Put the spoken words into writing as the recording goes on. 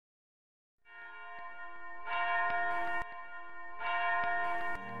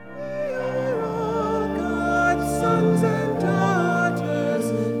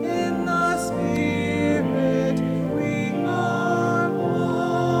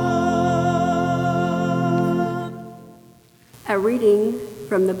A reading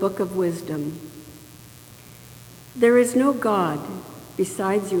from the Book of Wisdom. There is no God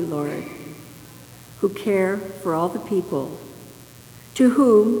besides you, Lord, who care for all the people, to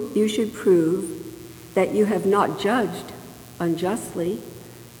whom you should prove that you have not judged unjustly.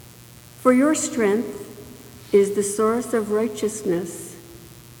 For your strength is the source of righteousness,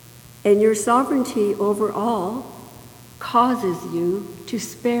 and your sovereignty over all causes you to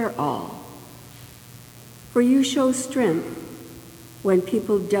spare all. For you show strength when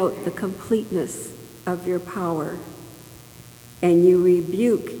people doubt the completeness of your power, and you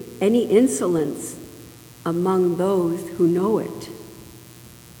rebuke any insolence among those who know it.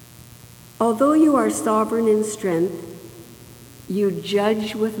 Although you are sovereign in strength, you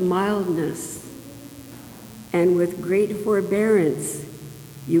judge with mildness, and with great forbearance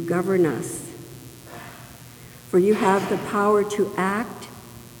you govern us. For you have the power to act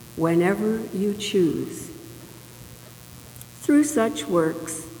whenever you choose. Through such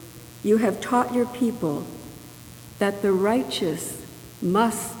works, you have taught your people that the righteous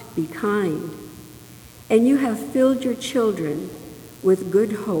must be kind, and you have filled your children with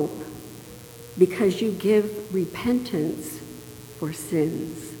good hope, because you give repentance for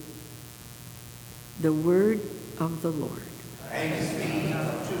sins. The word of the Lord. Thanks be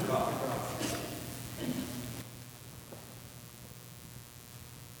to God.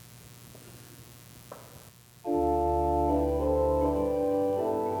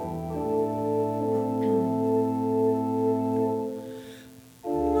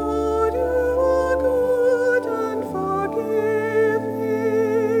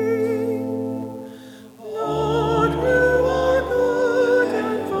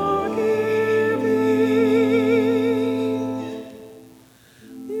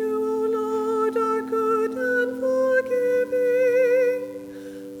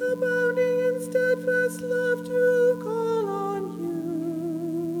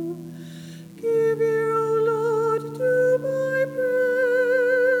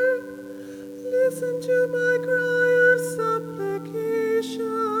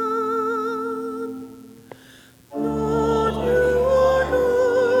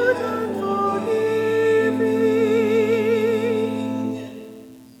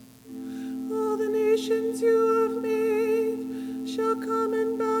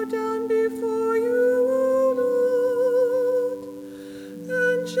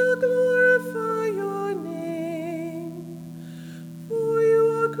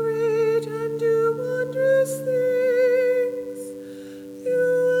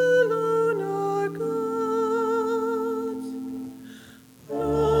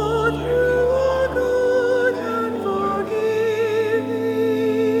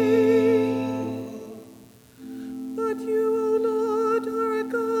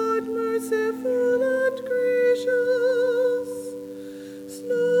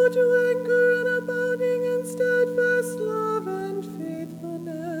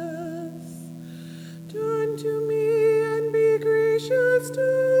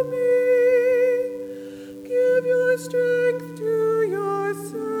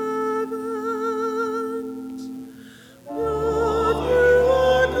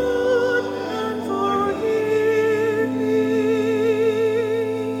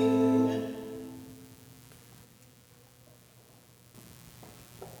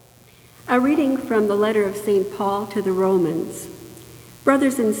 A reading from the letter of St. Paul to the Romans.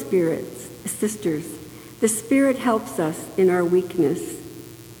 Brothers and sisters, the Spirit helps us in our weakness,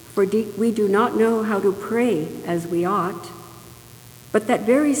 for we do not know how to pray as we ought, but that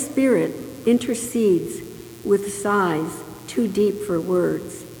very Spirit intercedes with sighs too deep for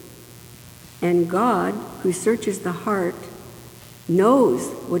words. And God, who searches the heart, knows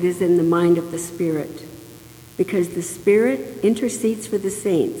what is in the mind of the Spirit, because the Spirit intercedes for the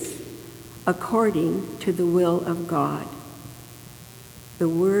saints according to the will of God. The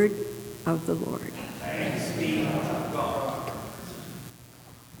word of the Lord. Thanks be to God.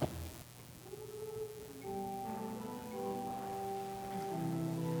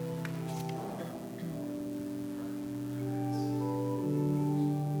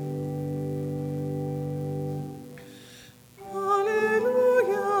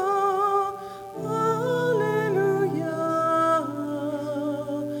 Alleluia.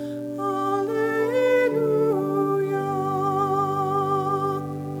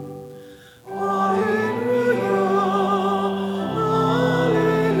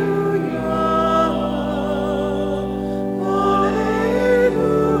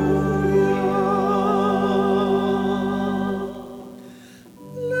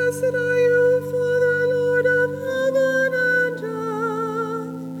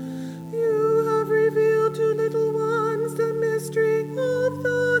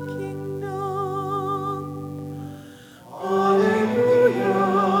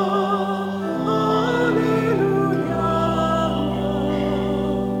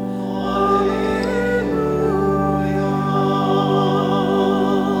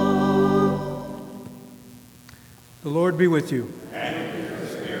 be with you. And with your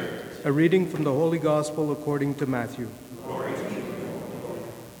spirit. A reading from the Holy Gospel according to Matthew. Glory to you.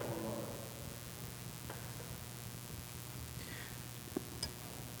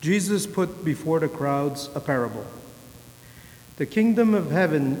 Jesus put before the crowds a parable. The kingdom of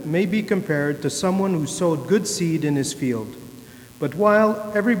heaven may be compared to someone who sowed good seed in his field. But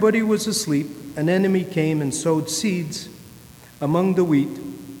while everybody was asleep, an enemy came and sowed weeds among the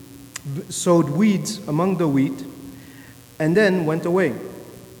wheat, and then went away.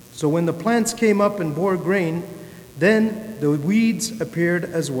 So when the plants came up and bore grain, then the weeds appeared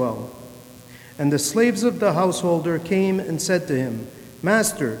as well. And the slaves of the householder came and said to him,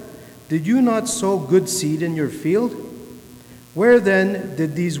 "Master, did you not sow good seed in your field? Where then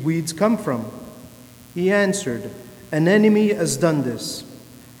did these weeds come from?" He answered, "An enemy has done this."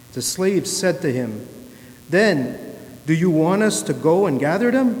 The slaves said to him, "Then, do you want us to go and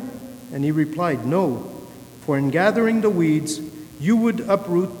gather them?" And he replied, "No, for in gathering the weeds, you would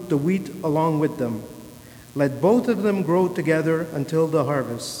uproot the wheat along with them. Let both of them grow together until the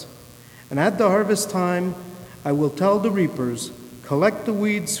harvest. And at the harvest time, I will tell the reapers, collect the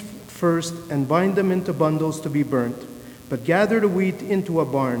weeds first and bind them into bundles to be burnt, but gather the wheat into a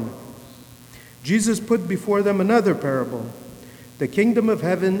barn." Jesus put before them another parable. The kingdom of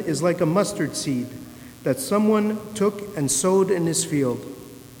heaven is like a mustard seed that someone took and sowed in his field.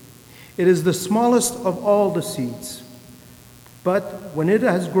 It is the smallest of all the seeds, but when it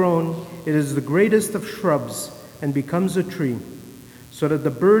has grown, it is the greatest of shrubs and becomes a tree, so that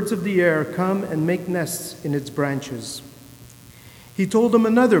the birds of the air come and make nests in its branches. He told them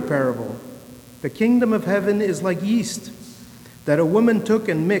another parable. The kingdom of heaven is like yeast that a woman took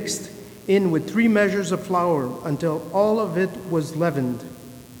and mixed in with 3 measures of flour until all of it was leavened.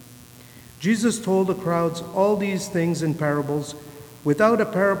 Jesus told the crowds all these things in parables. Without a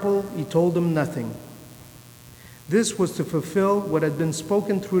parable, he told them nothing. This was to fulfill what had been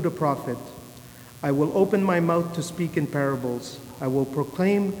spoken through the prophet. "I will open my mouth to speak in parables. I will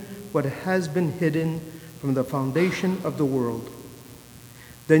proclaim what has been hidden from the foundation of the world."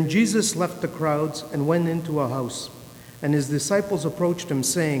 Then Jesus left the crowds and went into a house, and his disciples approached him,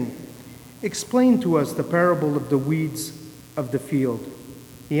 saying, "Explain to us the parable of the weeds of the field."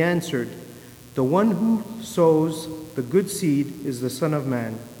 He answered, "The one who sows the good seed is the Son of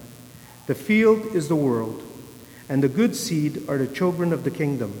Man. The field is the world, and the good seed are the children of the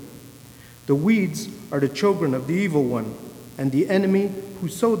kingdom. The weeds are the children of the evil one, and the enemy who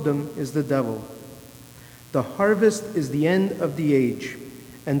sowed them is the devil. The harvest is the end of the age,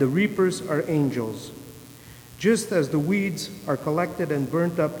 and the reapers are angels. Just as the weeds are collected and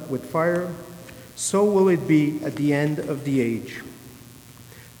burnt up with fire, so will it be at the end of the age.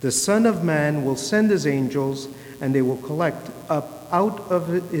 The Son of Man will send his angels, and they will collect up out of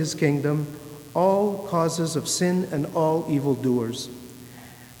his kingdom all causes of sin and all evildoers.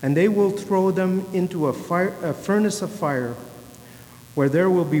 And they will throw them into a furnace of fire, where there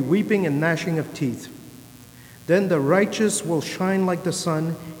will be weeping and gnashing of teeth. Then the righteous will shine like the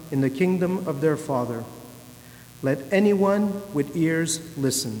sun in the kingdom of their Father. Let anyone with ears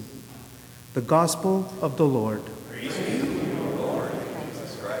listen." The Gospel of the Lord. Praise to you, Lord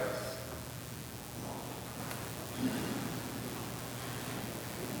Jesus Christ.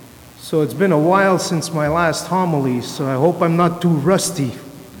 So it's been a while since my last homily, so I hope I'm not too rusty.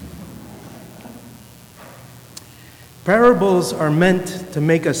 Parables are meant to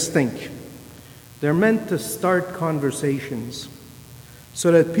make us think. They're meant to start conversations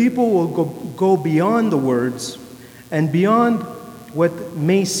so that people will go beyond the words and beyond what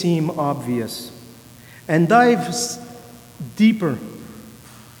may seem obvious and dive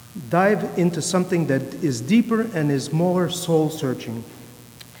into something that is deeper and is more soul-searching.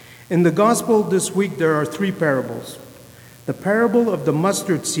 In the gospel this week, there are 3 parables. The parable of the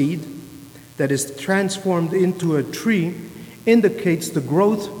mustard seed that is transformed into a tree indicates the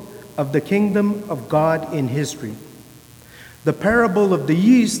growth of the kingdom of God in history. The parable of the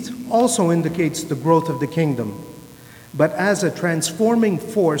yeast also indicates the growth of the kingdom, but as a transforming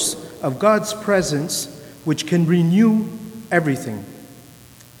force of God's presence which can renew everything.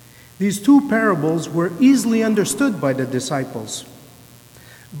 These 2 parables were easily understood by the disciples.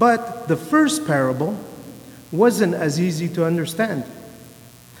 But the first parable wasn't as easy to understand.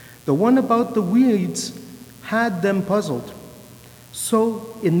 The one about the weeds had them puzzled,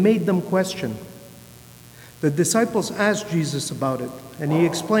 so it made them question. The disciples asked Jesus about it, and he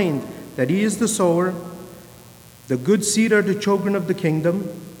explained that he is the sower, the good seed are the children of the kingdom,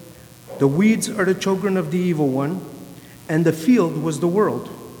 the weeds are the children of the evil one, and the field was the world.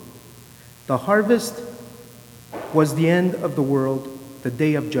 The harvest was the end of the world, the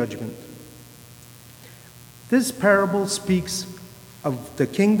day of judgment. This parable speaks of the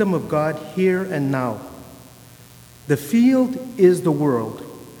kingdom of God here and now. The field is the world,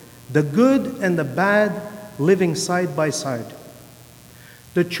 the good and the bad living side by side.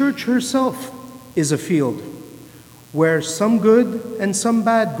 The church herself is a field where some good and some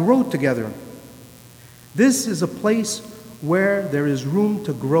bad grow together. This is a place where there is room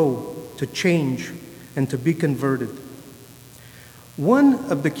to grow, to change, and to be converted. One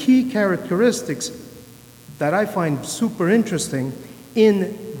of the key characteristics that I find super interesting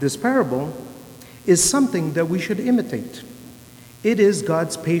in this parable is something that we should imitate. It is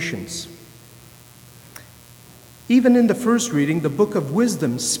God's patience. Even in the first reading, the book of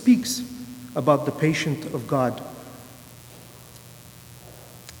wisdom speaks about the patience of God.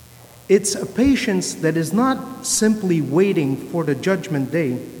 It's a patience that is not simply waiting for the judgment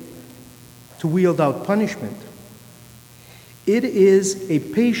day to wield out punishment. It is a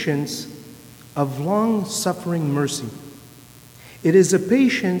patience of long-suffering mercy. It is a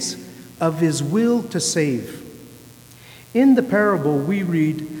patience of His will to save. In the parable, we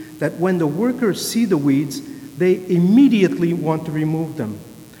read that when the workers see the weeds, they immediately want to remove them.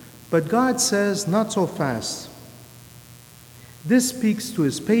 But God says, not so fast. This speaks to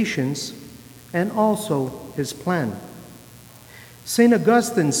His patience and also His plan. St.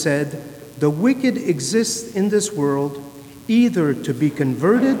 Augustine said, "The wicked exist in this world either to be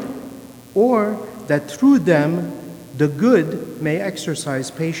converted or that through them the good may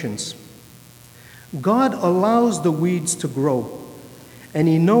exercise patience." God allows the weeds to grow, and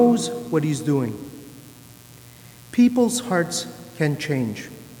He knows what He's doing. People's hearts can change.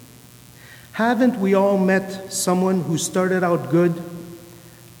 Haven't we all met someone who started out good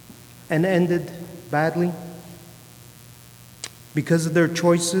and ended badly? Because of their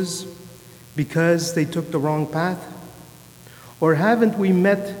choices? Because they took the wrong path? Or haven't we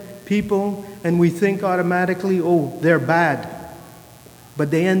met people and we think automatically, oh, they're bad,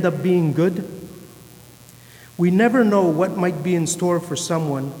 but they end up being good? We never know what might be in store for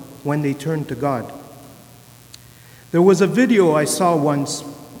someone when they turn to God. There was a video I saw once.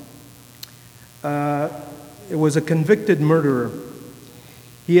 It was a convicted murderer.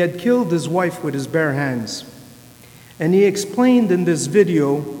 He had killed his wife with his bare hands. And he explained in this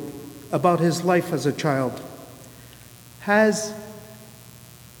video about his life as a child. As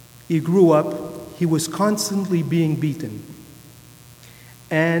he grew up, he was constantly being beaten.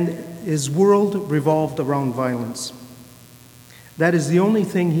 And his world revolved around violence. That is the only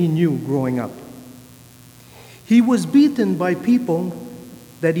thing he knew growing up. He was beaten by people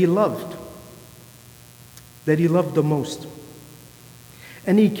that he loved the most.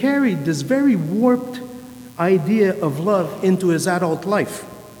 And he carried this very warped idea of love into his adult life.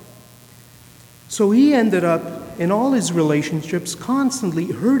 So he ended up in all his relationships constantly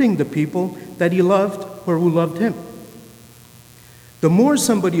hurting the people that he loved or who loved him. The more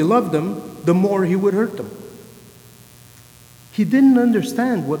somebody loved him, the more he would hurt them. He didn't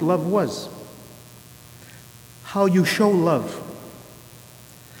understand what love was, how you show love,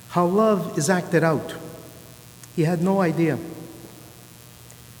 how love is acted out. He had no idea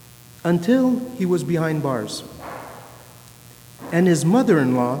until he was behind bars. And his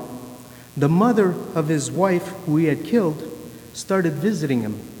mother-in-law, the mother of his wife who he had killed, started visiting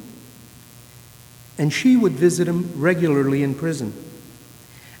him. And she would visit him regularly in prison.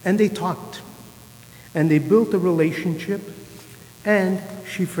 And they talked. And they built a relationship, and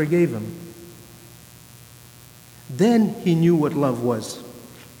she forgave him. Then he knew what love was.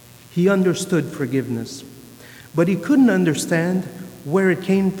 He understood forgiveness. But he couldn't understand where it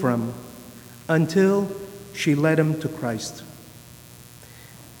came from until she led him to Christ.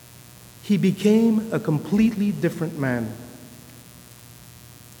 He became a completely different man.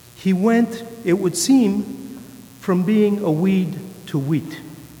 He went, it would seem, from being a weed to wheat.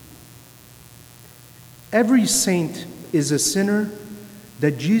 Every saint is a sinner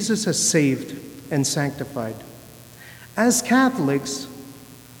that Jesus has saved and sanctified. As Catholics,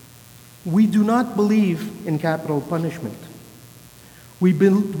 we do not believe in capital punishment. We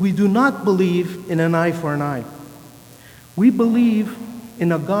do not believe in an eye for an eye. We believe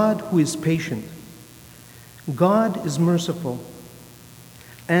in a God who is patient. God is merciful.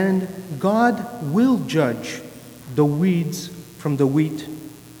 And God will judge the weeds from the wheat.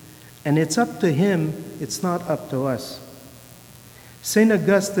 And it's up to Him, it's not up to us. St.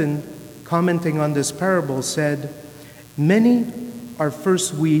 Augustine, commenting on this parable, said, "Many are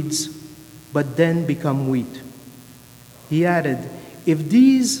first weeds, but then become wheat." He added, "If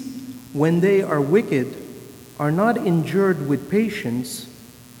these, when they are wicked, are not endured with patience,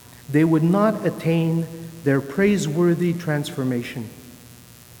 they would not attain their praiseworthy transformation."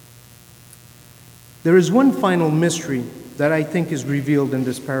 There is one final mystery that I think is revealed in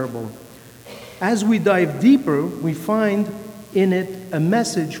this parable. As we dive deeper, we find in it a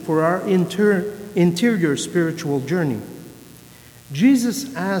message for our interior spiritual journey.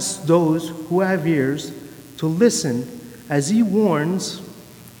 Jesus asks those who have ears to listen as he warns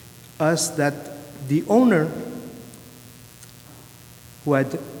us that the owner who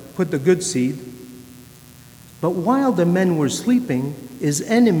had put the good seed, but while the men were sleeping, his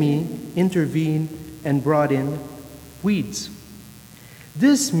enemy intervened and brought in weeds.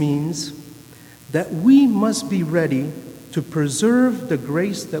 This means that we must be ready to preserve the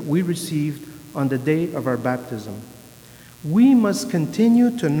grace that we received on the day of our baptism. We must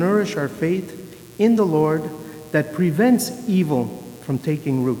continue to nourish our faith in the Lord that prevents evil from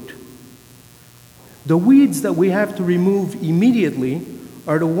taking root. The weeds that we have to remove immediately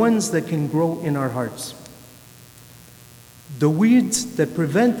are the ones that can grow in our hearts. The weeds that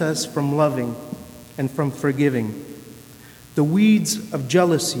prevent us from loving and from forgiving. The weeds of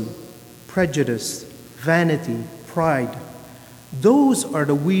jealousy, prejudice, vanity, pride. Those are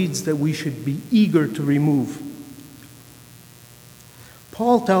the weeds that we should be eager to remove.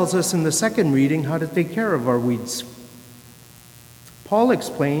 Paul tells us in the second reading how to take care of our weeds. Paul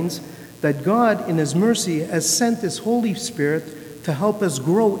explains that God, in His mercy, has sent His Holy Spirit to help us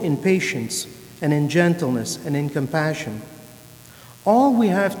grow in patience and in gentleness and in compassion. All we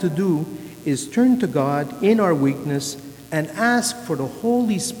have to do is turn to God in our weakness and ask for the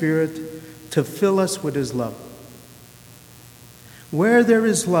Holy Spirit to fill us with His love. Where there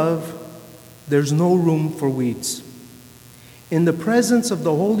is love, there's no room for weeds. In the presence of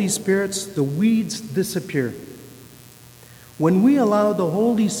the Holy Spirit, the weeds disappear. When we allow the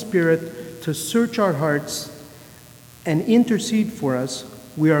Holy Spirit to search our hearts and intercede for us,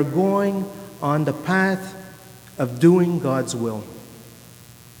 we are going on the path of doing God's will.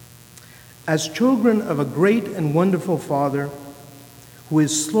 As children of a great and wonderful Father, who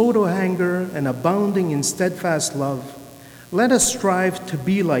is slow to anger and abounding in steadfast love, let us strive to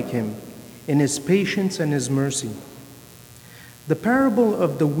be like Him in His patience and His mercy. The parable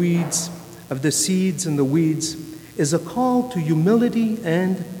of the weeds, of the seeds and the weeds, is a call to humility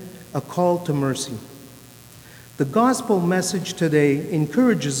and a call to mercy. The gospel message today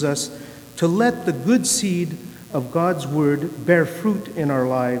encourages us to let the good seed of God's word bear fruit in our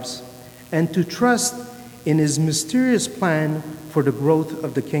lives and to trust in His mysterious plan for the growth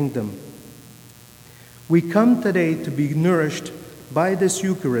of the kingdom. We come today to be nourished by this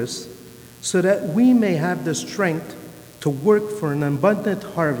Eucharist so that we may have the strength to work for an abundant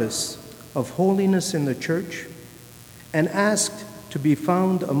harvest of holiness in the church and asked to be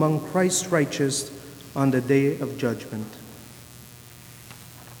found among Christ's righteous on the day of judgment.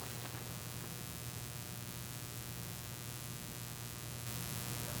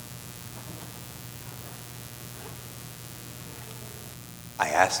 I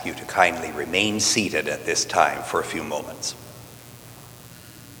ask you to kindly remain seated at this time for a few moments.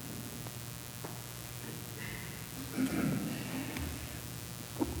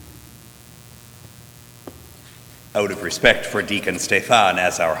 Out of respect for Deacon Stefan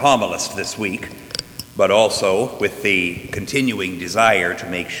as our homilist this week, but also with the continuing desire to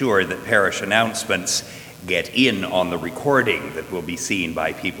make sure that parish announcements get in on the recording that will be seen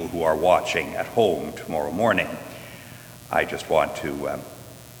by people who are watching at home tomorrow morning, I just want to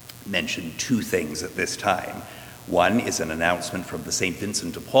mention two things at this time. One is an announcement from the St.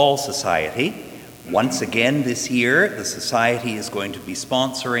 Vincent de Paul Society. Once again this year, the Society is going to be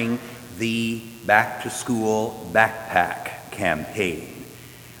sponsoring the Back to School Backpack campaign,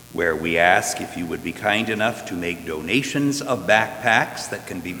 where we ask if you would be kind enough to make donations of backpacks that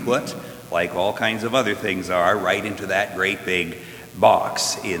can be put, like all kinds of other things are, right into that great big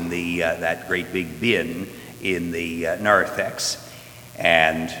box in the that great big bin in the narthex.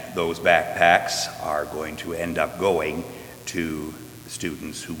 And those backpacks are going to end up going to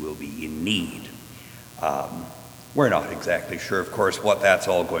students who will be in need. We're not exactly sure, of course, what that's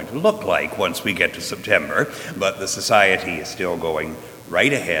all going to look like once we get to September, but the Society is still going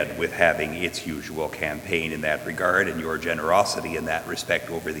right ahead with having its usual campaign in that regard, and your generosity in that respect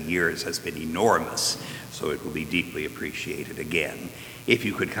over the years has been enormous, so it will be deeply appreciated again. If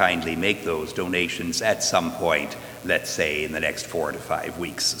you could kindly make those donations at some point, let's say in the next 4 to 5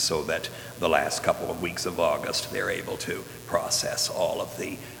 weeks, so that the last couple of weeks of August they're able to process all of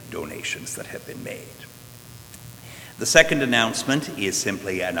the donations that have been made. The second announcement is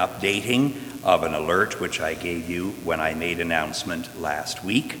simply an updating of an alert which I gave you when I made announcement last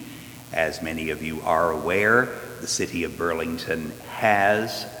week. As many of you are aware, the City of Burlington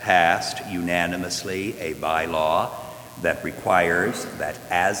has passed unanimously a bylaw that requires that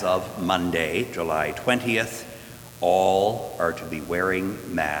as of Monday, July 20th, all are to be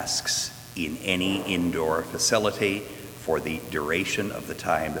wearing masks in any indoor facility for the duration of the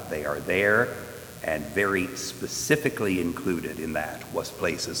time that they are there, and very specifically included in that was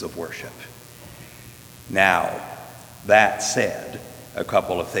places of worship. Now, that said, a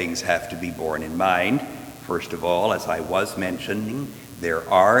couple of things have to be borne in mind. First of all, as I was mentioning, there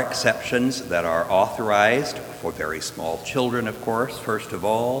are exceptions that are authorized for very small children, of course, first of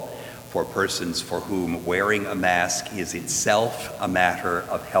all, for persons for whom wearing a mask is itself a matter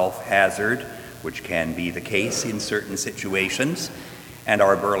of health hazard, which can be the case in certain situations. And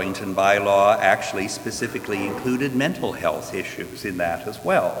our Burlington bylaw actually specifically included mental health issues in that as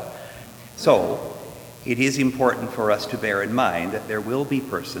well. So it is important for us to bear in mind that there will be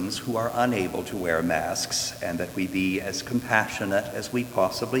persons who are unable to wear masks, and that we be as compassionate as we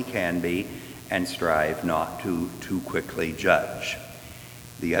possibly can be and strive not to too quickly judge.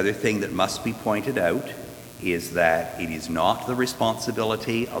 The other thing that must be pointed out is that it is not the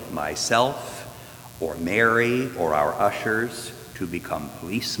responsibility of myself or Mary or our ushers to become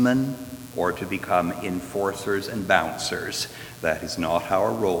policemen or to become enforcers and bouncers. That is not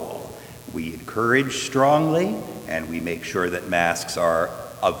our role. We encourage strongly, and we make sure that masks are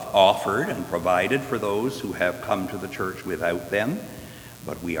offered and provided for those who have come to the church without them,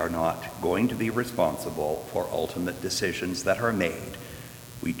 but we are not going to be responsible for ultimate decisions that are made.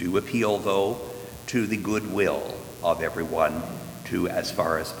 We do appeal, though, to the goodwill of everyone to, as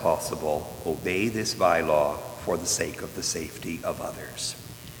far as possible, obey this bylaw for the sake of the safety of others.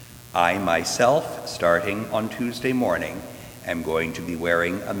 I myself, starting on Tuesday morning, am going to be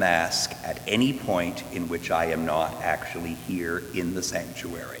wearing a mask at any point in which I am not actually here in the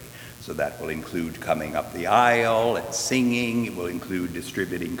sanctuary. So that will include coming up the aisle and singing, it will include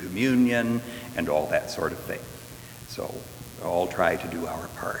distributing communion and all that sort of thing. So we'll all try to do our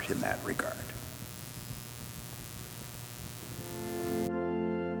part in that regard.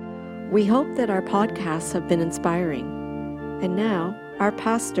 We hope that our podcasts have been inspiring. And now, our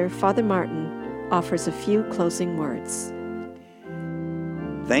pastor, Father Martin, offers a few closing words.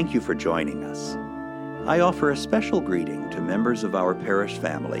 Thank you for joining us. I offer a special greeting to members of our parish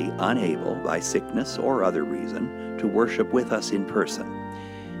family unable, by sickness or other reason, to worship with us in person,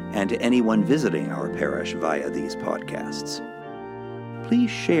 and to anyone visiting our parish via these podcasts. Please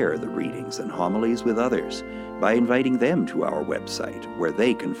share the readings and homilies with others by inviting them to our website, where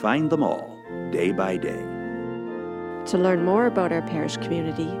they can find them all, day by day. To learn more about our parish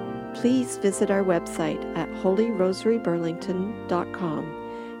community, please visit our website at holyrosaryburlington.com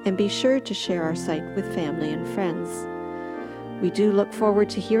and be sure to share our site with family and friends. We do look forward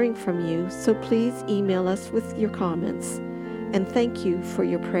to hearing from you, so please email us with your comments. And thank you for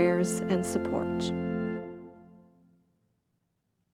your prayers and support.